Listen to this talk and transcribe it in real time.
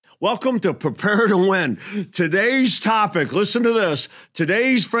Welcome to Prepare to Win. Today's topic, listen to this.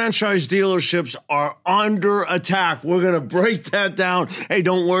 Today's franchise dealerships are under attack. We're going to break that down. Hey,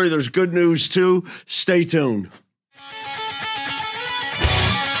 don't worry, there's good news too. Stay tuned.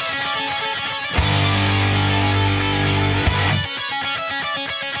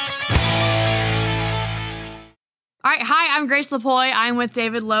 All right. Hi, I'm Grace Lapoy. I'm with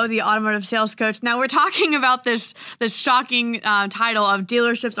David Lowe, the automotive sales coach. Now, we're talking about this shocking title of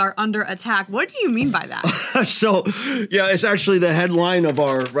dealerships are under attack. What do you mean by that? It's actually the headline of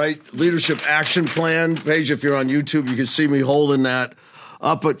our leadership action plan page. If you're on YouTube, you can see me holding that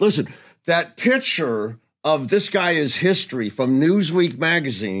up. But listen, that picture of this guy is history from Newsweek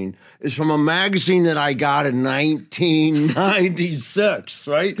magazine is from a magazine that I got in 1996,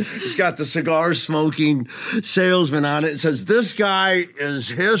 right? It's got the cigar smoking salesman on it. It says, this guy is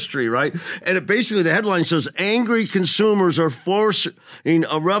history, right? And it basically, the headline says, angry consumers are forcing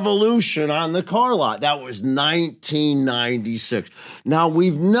a revolution on the car lot. That was 1996. Now,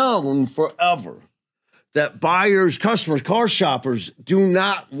 we've known forever that buyers, customers, car shoppers do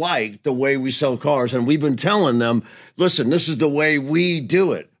not like the way we sell cars. And we've been telling them, listen, this is the way we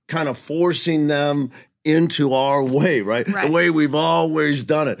do it, kind of forcing them into our way, right? The way we've always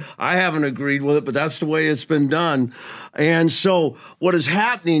done it. I haven't agreed with it, but that's the way it's been done. And so what is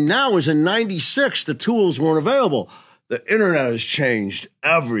happening now is in 96, the tools weren't available. The internet has changed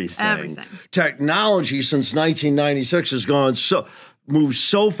everything. Technology since 1996 has moved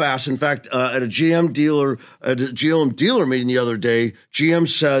so fast. In fact, at a GM dealer meeting the other day, GM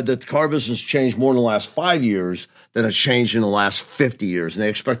said that the car business changed more in the last 5 years than it changed in the last 50 years. And they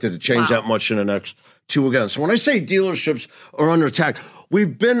expect it to change that much in the next 2 again. So when I say dealerships are under attack,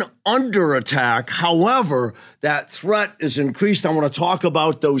 we've been under attack. However, that threat is increased. I want to talk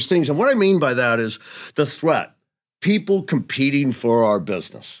about those things. And what I mean by that is the threat. People competing for our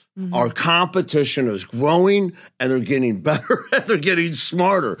business. Mm-hmm. Our competition is growing, and they're getting better, and they're getting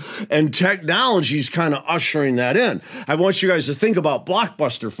smarter. And technology is kind of ushering that in. I want you guys to think about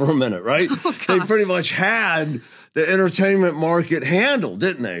Blockbuster for a minute, right? They pretty much had the entertainment market handled,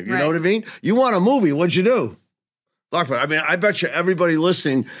 didn't they? You know what I mean? You want a movie, what'd you do? Blockbuster. I mean, I bet you everybody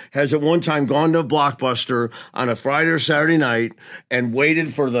listening has at one time gone to Blockbuster on a Friday or Saturday night and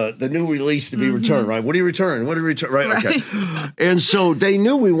waited for the new release to be returned, right? What do you return? What do you return? Right, okay. And so they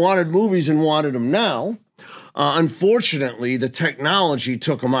knew we wanted movies and wanted them now. Unfortunately, the technology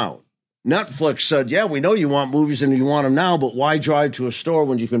took them out. Netflix said, yeah, we know you want movies and you want them now, but why drive to a store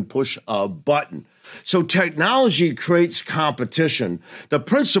when you can push a button? So technology creates competition. The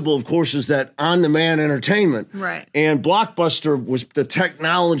principle, of course, is that on-demand entertainment. Right. And Blockbuster was the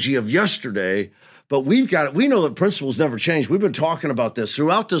technology of yesterday, but we know that principles never change. We've been talking about this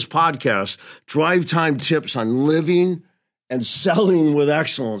throughout this podcast, drive time tips on living and selling with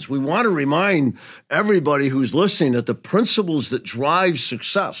excellence. We want to remind everybody who's listening that the principles that drive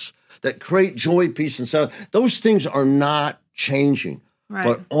success, that create joy, peace, and success, those things are not changing. Right.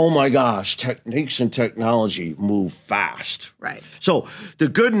 But, oh my gosh, techniques and technology move fast. Right. So the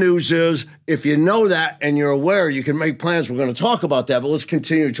good news is if you know that and you're aware, you can make plans. We're going to talk about that, but let's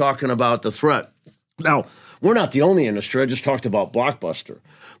continue talking about the threat. Now, we're not the only industry. I just talked about Blockbuster,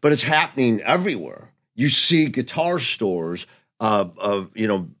 but it's happening everywhere. You see guitar stores,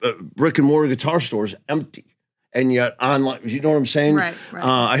 brick and mortar guitar stores empty. And yet online, you know what I'm saying? Right.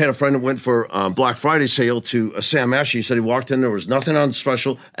 I had a friend that went for Black Friday sale to Sam Ashe. He said he walked in, there was nothing on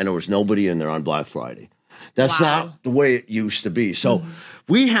special, and there was nobody in there on Black Friday. That's not the way it used to be. So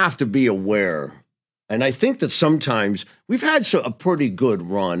we have to be aware. And I think that sometimes we've had a pretty good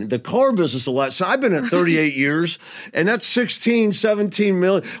run. The car business, so I've been at 38 years, and that's 16, 17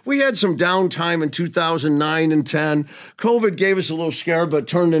 million. We had some downtime in 2009 and 10. COVID gave us a little scare, but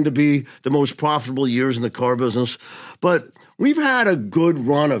turned into be the most profitable years in the car business. But we've had a good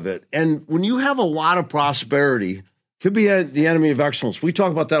run of it. And when you have a lot of prosperity, could be the enemy of excellence. We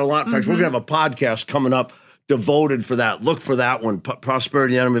talk about that a lot. In fact, we're going to have a podcast coming up devoted for that. Look for that one,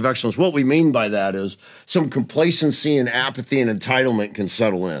 Prosperity, Enemy of Excellence. What we mean by that is some complacency and apathy and entitlement can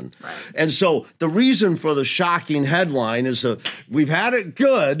settle in. Right. And so the reason for the shocking headline is that we've had it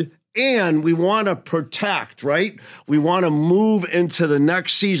good and we want to protect, right? We want to move into the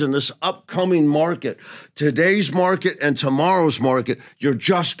next season, this upcoming market. Today's market and tomorrow's market, you're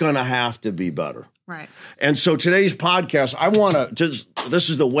just going to have to be better. Right. And so today's podcast, I want to this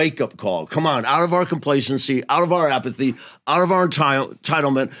is the wake-up call. Come on, out of our complacency, out of our apathy, out of our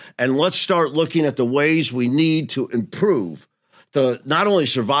entitlement, and let's start looking at the ways we need to improve to not only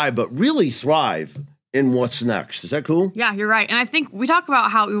survive, but really thrive in what's next. Is that cool? Yeah, you're right. And I think we talk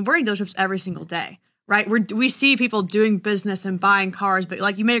about how we're in dealerships every single day. right? We see people doing business and buying cars, but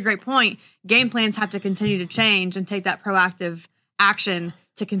like you made a great point, game plans have to continue to change and take that proactive action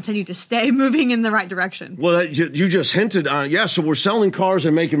to continue to stay moving in the right direction. Well, you just hinted on it. Yeah, so we're selling cars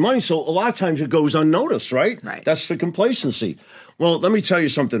and making money, so a lot of times it goes unnoticed, right? Right. That's the complacency. Well, let me tell you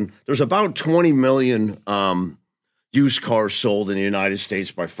something. There's about 20 million used cars sold in the United States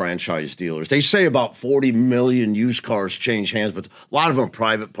by franchise dealers. They say about 40 million used cars change hands, but a lot of them are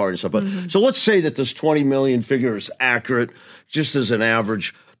private party and stuff. But so let's say that this 20 million figure is accurate, just as an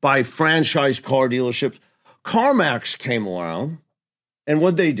average, by franchise car dealerships. CarMax came around, and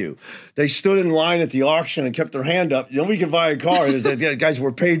what'd they do? They stood in line at the auction and kept their hand up. Nobody could buy a car. The guys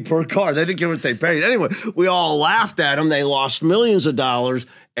were paid per car. They didn't care what they paid. Anyway, we all laughed at them. They lost millions of dollars,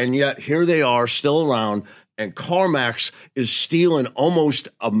 and yet here they are still around. And CarMax is stealing almost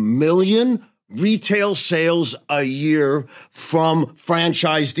 1 million retail sales a year from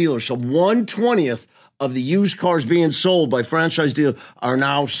franchise dealers. So 1/20 of the used cars being sold by franchise dealers are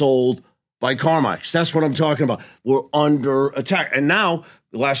now sold by CarMax. That's what I'm talking about. We're under attack. And now,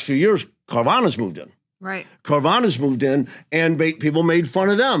 the last few years, Carvana's moved in. Right. Carvana's moved in, and people made fun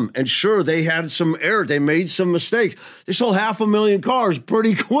of them. And sure, they had some error. They made some mistakes. They sold 500,000 cars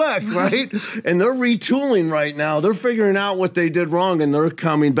pretty quick, right? And they're retooling right now. They're figuring out what they did wrong, and they're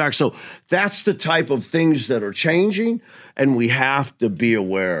coming back. So that's the type of things that are changing, and we have to be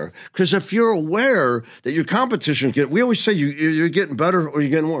aware. Because if you're aware that your competition's getting, we always say you're getting better or you're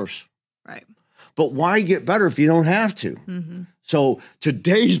getting worse. Right. But why get better if you don't have to? Mm-hmm. So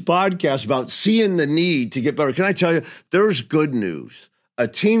today's podcast about seeing the need to get better. Can I tell you, there's good news. A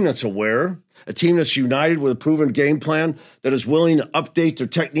team that's aware, a team that's united with a proven game plan, that is willing to update their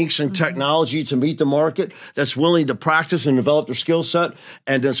techniques and technology to meet the market, that's willing to practice and develop their skill set,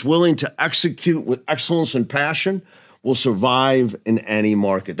 and that's willing to execute with excellence and passion will survive in any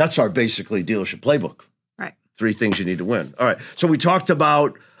market. That's our basically dealership playbook. Right. 3 things you need to win. All right. So we talked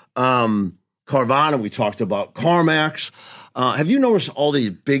about Carvana. We talked about CarMax. Have you noticed all these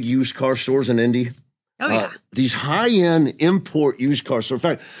big used car stores in Indy? Oh, yeah. These high-end import used car stores. In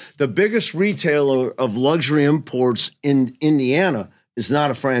fact, the biggest retailer of luxury imports in Indiana is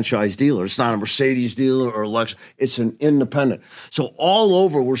not a franchise dealer. It's not a Mercedes dealer or a Lexus. It's an independent. So all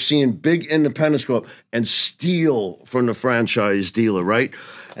over, we're seeing big independents go up and steal from the franchise dealer, right?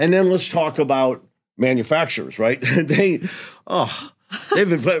 And then let's talk about manufacturers, right? They've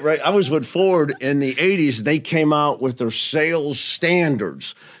been right. I was with Ford in the 80s. They came out with their sales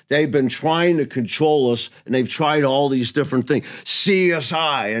standards. They've been trying to control us, and they've tried all these different things.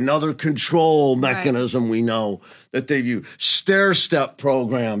 CSI, another control mechanism we know that they've used. Stair-step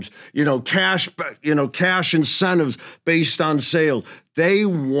programs, cash incentives based on sales. They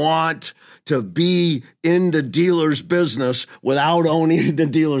want to be in the dealer's business without owning the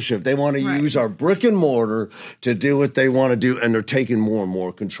dealership. They want to use our brick and mortar to do what they want to do, and they're taking more and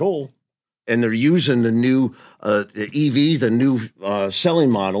more control. And they're using the new EV, the new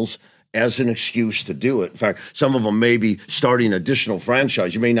selling models, as an excuse to do it. In fact, some of them may be starting additional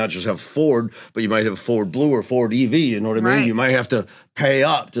franchise. You may not just have Ford, but you might have Ford Blue or Ford EV. You know what I mean? You might have to pay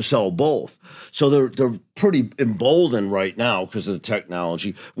up to sell both. So they're pretty emboldened right now because of the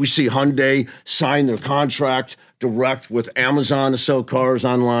technology. We see Hyundai sign their contract direct with Amazon to sell cars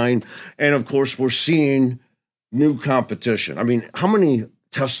online. And, of course, we're seeing new competition. I mean, how many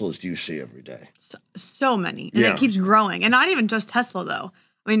Teslas do you see every day? So many. And it keeps growing. And not even just Tesla, though.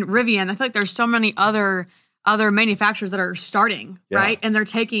 I mean, Rivian, I feel like there's so many other manufacturers that are starting, right? And they're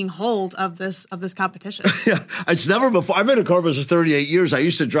taking hold of this competition. Yeah, it's never before. I've been in car business 38 years. I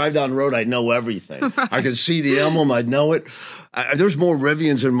used to drive down the road. I'd know everything. I could see the emblem. I'd know it. There's more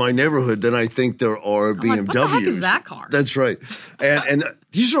Rivians in my neighborhood than I think there are BMWs. Like, what the heck is that car? That's right. And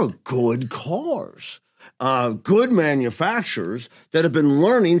these are good cars. Good manufacturers that have been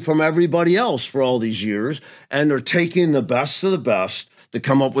learning from everybody else for all these years, and they're taking the best of the best to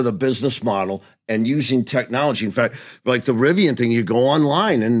come up with a business model and using technology. In fact, like the Rivian thing, you go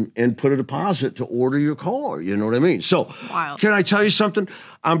online and put a deposit to order your car. You know what I mean? So Can I tell you something?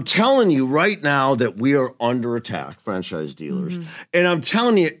 I'm telling you right now that we are under attack, franchise dealers. And I'm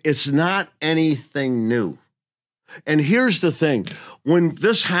telling you, it's not anything new. And here's the thing. When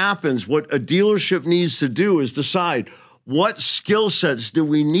this happens, what a dealership needs to do is decide, what skill sets do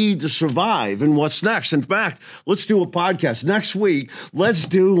we need to survive and what's next? In fact, let's do a podcast next week. Let's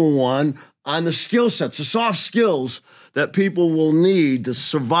do one on the skill sets, the soft skills that people will need to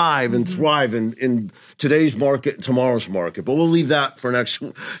survive and thrive in today's market and tomorrow's market. But we'll leave that for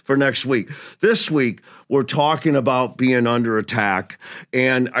next week. This week, we're talking about being under attack.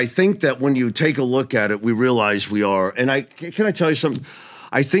 And I think that when you take a look at it, we realize we are. And can I tell you something?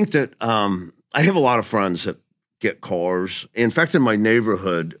 I think that I have a lot of friends that get cars. In fact, in my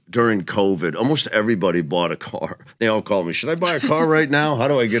neighborhood during COVID, almost everybody bought a car. They all call me, should I buy a car right now? How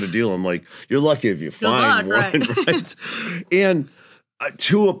do I get a deal? I'm like, you're lucky if you find one, right? And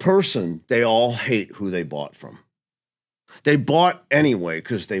to a person, they all hate who they bought from. They bought anyway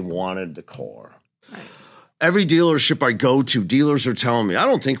because they wanted the car. Right. Every dealership I go to, dealers are telling me, I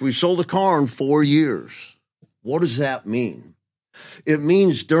don't think we've sold a car in 4 years. What does that mean? It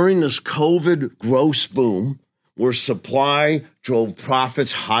means during this COVID gross boom, where supply drove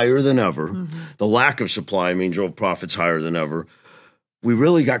profits higher than ever, the lack of supply, drove profits higher than ever, we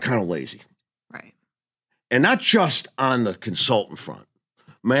really got kind of lazy. Right. And not just on the consultant front.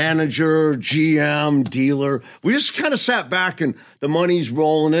 Manager, GM, dealer, we just kind of sat back and the money's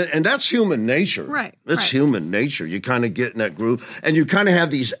rolling in, and that's human nature. Right. That's human nature. You kind of get in that groove, and you kind of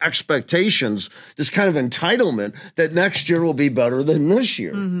have these expectations, this kind of entitlement that next year will be better than this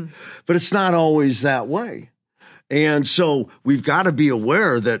year. But it's not always that way. And so we've got to be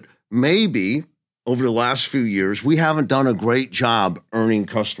aware that maybe over the last few years, we haven't done a great job earning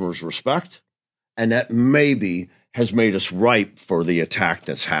customers' respect. And that maybe has made us ripe for the attack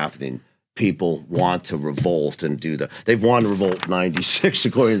that's happening. People want to revolt and do that. They've wanted to revolt 96,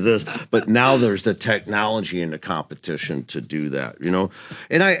 according to this, but now there's the technology and the competition to do that,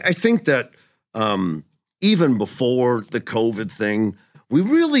 And I think that even before the COVID thing, we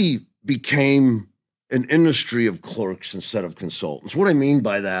really became an industry of clerks instead of consultants. What I mean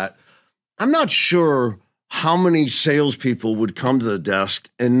by that, I'm not sure how many salespeople would come to the desk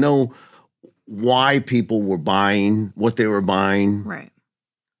and know why people were buying, what they were buying, right?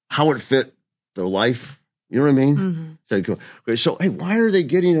 How it fit their life. You know what I mean? So, hey, why are they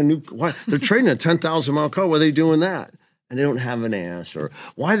getting a new? Why they're trading a 10,000-mile car? Why are they doing that? And they don't have an answer.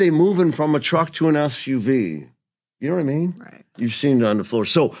 Why are they moving from a truck to an SUV? You know what I mean? Right. You've seen it on the floor.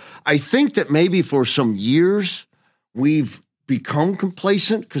 So I think that maybe for some years we've become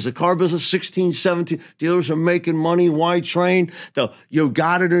complacent because the car business, 16, 17, dealers are making money. Why train? The you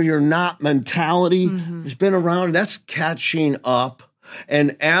got it or you're not mentality has been around. That's catching up.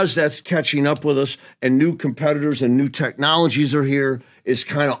 And as that's catching up with us and new competitors and new technologies are here, it's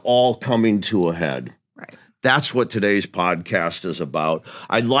kind of all coming to a head. Right. That's what today's podcast is about.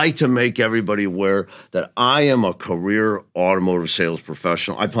 I'd like to make everybody aware that I am a career automotive sales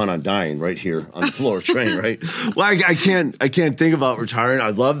professional. I plan on dying right here on the floor train, right? Well, I can't think about retiring. I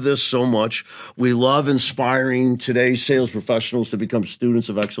love this so much. We love inspiring today's sales professionals to become students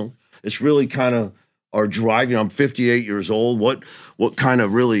of excellence. It's really kind of our drive. I'm 58 years old. What kind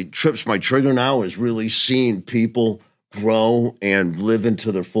of really trips my trigger now is really seeing people grow and live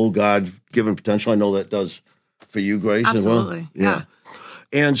into their full God-given potential. I know that does for you, Grace. Absolutely. As well. Yeah.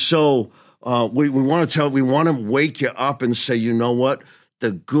 And so we want to wake you up and say, you know what?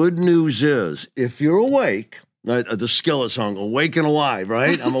 The good news is if you're awake, right, the Skillet song, awake and alive,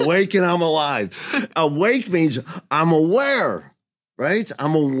 right? I'm awake and I'm alive. Awake means I'm aware, right?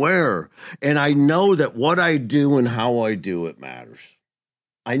 I'm aware. And I know that what I do and how I do it matters.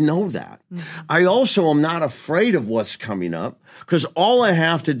 I know that. I also am not afraid of what's coming up because all I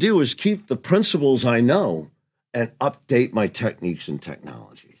have to do is keep the principles I know and update my techniques and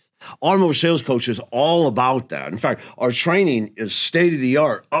technologies. Automotive Sales Coach is all about that. In fact, our training is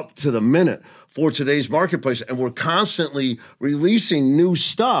state-of-the-art, up to the minute for today's marketplace, and we're constantly releasing new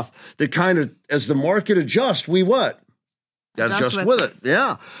stuff that kind of, as the market adjusts, we what? Got to adjust with it.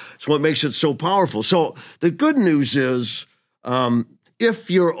 Yeah. It's what makes it so powerful. So the good news is if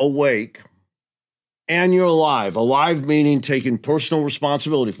you're awake and you're alive meaning taking personal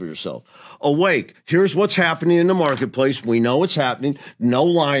responsibility for yourself. Awake, here's what's happening in the marketplace. We know it's happening. No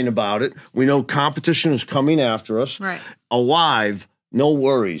lying about it. We know competition is coming after us. Right. Alive, no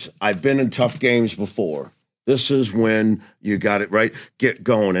worries. I've been in tough games before. This is when you got it right. Get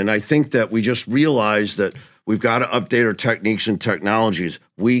going. And I think that we just realized that we've got to update our techniques and technologies.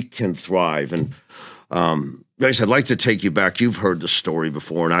 We can thrive. And guys, I'd like to take you back. You've heard the story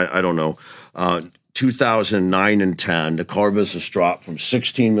before, and I don't know. 2009 and 10, the car business dropped from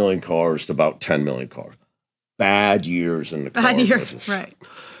 16 million cars to about 10 million cars. Bad years in the car business. Right.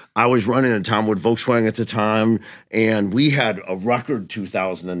 I was running a Tom Wood Volkswagen at the time, and we had a record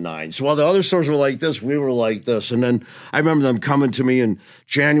 2009. So while the other stores were like this, we were like this. And then I remember them coming to me in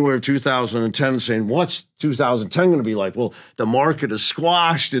January of 2010 and saying, what's 2010 going to be like? Well, the market is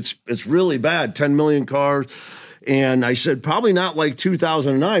squashed. It's really bad, 10 million cars. And I said, probably not like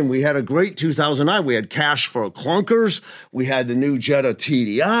 2009. We had a great 2009. We had cash for clunkers. We had the new Jetta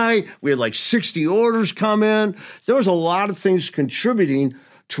TDI. We had like 60 orders come in. There was a lot of things contributing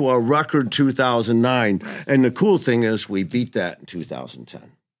to our record 2009. And the cool thing is we beat that in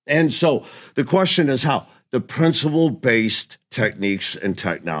 2010. And so the question is how? The principle-based techniques and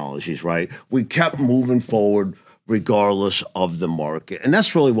technologies, right? We kept moving forward regardless of the market. And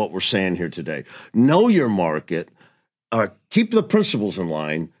that's really what we're saying here today. Know your market, keep the principles in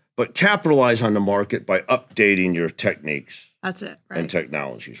line, but capitalize on the market by updating your techniques. That's it, right? And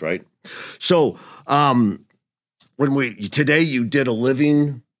technologies, right? So today you did a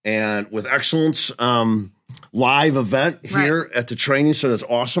Living and with Excellence live event here at the training, so that's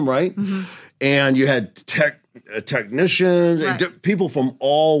awesome, right? Mm-hmm. And you had technicians, people from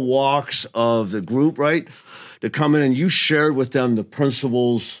all walks of the group, right, to come in, and you shared with them the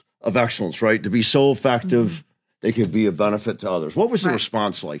principles of excellence, right, to be so effective they could be a benefit to others. What was the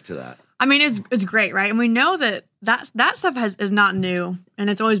response like to that? I mean, it's great, right? And we know that stuff is not new,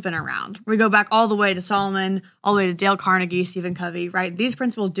 and it's always been around. We go back all the way to Solomon, all the way to Dale Carnegie, Stephen Covey, right? These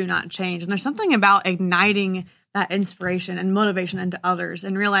principles do not change. And there's something about igniting that inspiration and motivation into others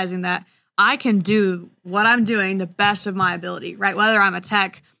and realizing that I can do what I'm doing the best of my ability, right? Whether I'm a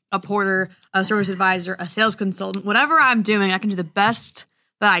tech, a porter, a service advisor, a sales consultant, whatever I'm doing, I can do the best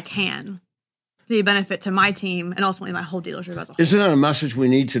that I can to be a benefit to my team and ultimately my whole dealership as a whole. Isn't that a message we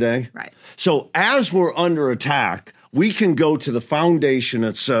need today? Right. So as we're under attack, we can go to the foundation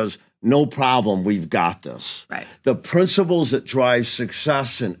that says, no problem, we've got this. Right. The principles that drive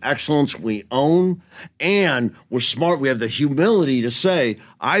success and excellence we own, and we're smart. We have the humility to say,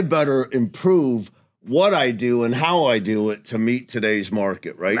 I better improve what I do and how I do it to meet today's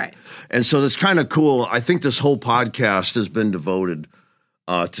market, right? And so that's kind of cool. I think this whole podcast has been devoted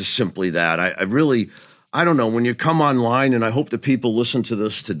to simply that. I don't know, when you come online, and I hope that people listen to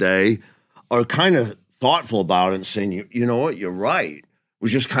this today are kind of thoughtful about it and saying, you know what, you're right. We're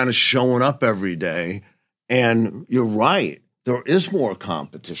just kind of showing up every day. And you're right. There is more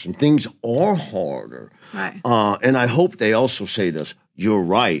competition. Things are harder. Right. And I hope they also say this. You're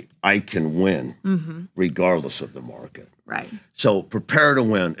right. I can win regardless of the market. Right. So prepare to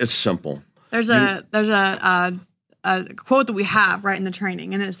win. It's simple. There's a quote that we have right in the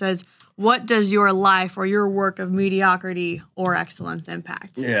training, and it says, what does your life or your work of mediocrity or excellence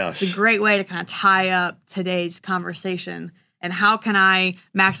impact? Yes. It's a great way to kind of tie up today's conversation. And how can I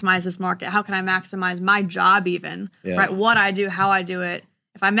maximize this market? How can I maximize my job even, right? What I do, how I do it.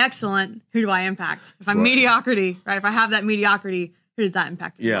 If I'm excellent, who do I impact? If I'm mediocrity, right? If I have that mediocrity, who does that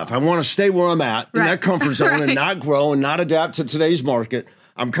impact as well? If I want to stay where I'm at in that comfort zone and not grow and not adapt to today's market,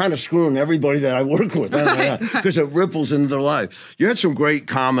 I'm kind of screwing everybody that I work with because it ripples into their life. You had some great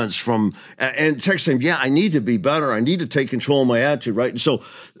comments from, and text saying, I need to be better. I need to take control of my attitude, right? And so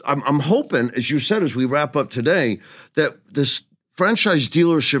I'm hoping, as you said, as we wrap up today, that this franchise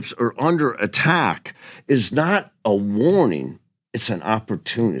dealerships are under attack is not a warning. It's an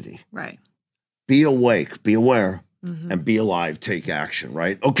opportunity. Right. Be awake, be aware, and be alive, take action,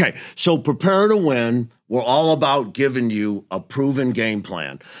 right? Okay, so prepare to win. We're all about giving you a proven game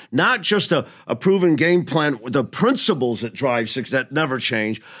plan. Not just a proven game plan with the principles that drive success, that never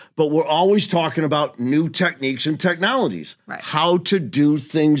change, but we're always talking about new techniques and technologies. Right. How to do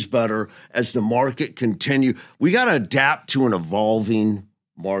things better as the market continue. We got to adapt to an evolving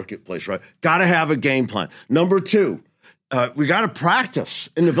marketplace, right? Got to have a game plan. Number 2, we got to practice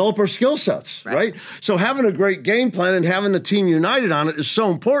and develop our skill sets, right? So having a great game plan and having the team united on it is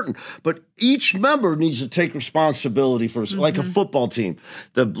so important. But each member needs to take responsibility for it, like a football team.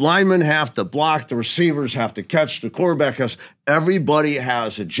 The linemen have to block, the receivers have to catch, the quarterback has. Everybody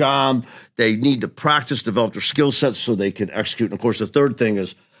has a job. They need to practice, develop their skill sets so they can execute. And, of course, the third thing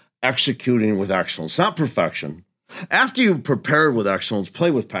is executing with excellence, not perfection. After you've prepared with excellence,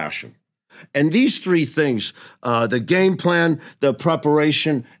 play with passion. And these 3 things, the game plan, the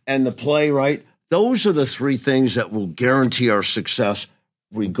preparation, and the play, right? Those are the 3 things that will guarantee our success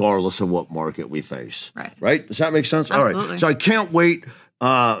regardless of what market we face. Right? Does that make sense? Absolutely. All right. So I can't wait.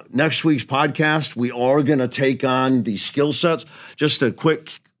 Next week's podcast, we are going to take on these skill sets. Just a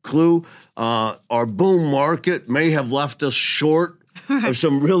quick clue. Our boom market may have left us short of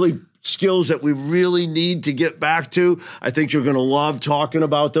some really skills that we really need to get back to. I think you're going to love talking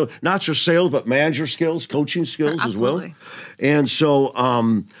about those, not just sales, but manager skills, coaching skills as well. And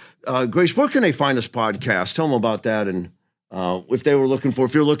so, Grace, where can they find this podcast? Tell them about that. And if you're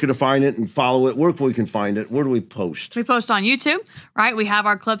looking to find it and follow it, where we can find it? Where do we post? We post on YouTube, right? We have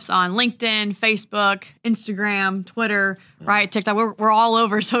our clips on LinkedIn, Facebook, Instagram, Twitter, right? TikTok. We're all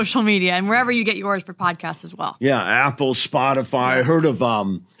over social media and wherever you get yours for podcasts as well. Yeah, Apple, Spotify. I heard of,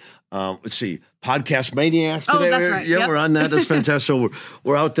 let's see, Podcast Maniac today. Oh, that's right. Yeah, Yep. we're on that. That's fantastic. So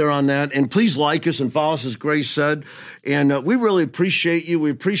we're out there on that. And please like us and follow us, as Grace said. And we really appreciate you. We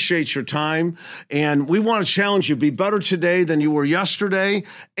appreciate your time. And we want to challenge you. Be better today than you were yesterday.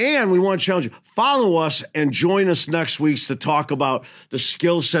 And we want to challenge you. Follow us and join us next week to talk about the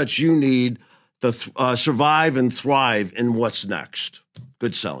skill sets you need to survive and thrive in what's next.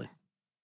 Good selling.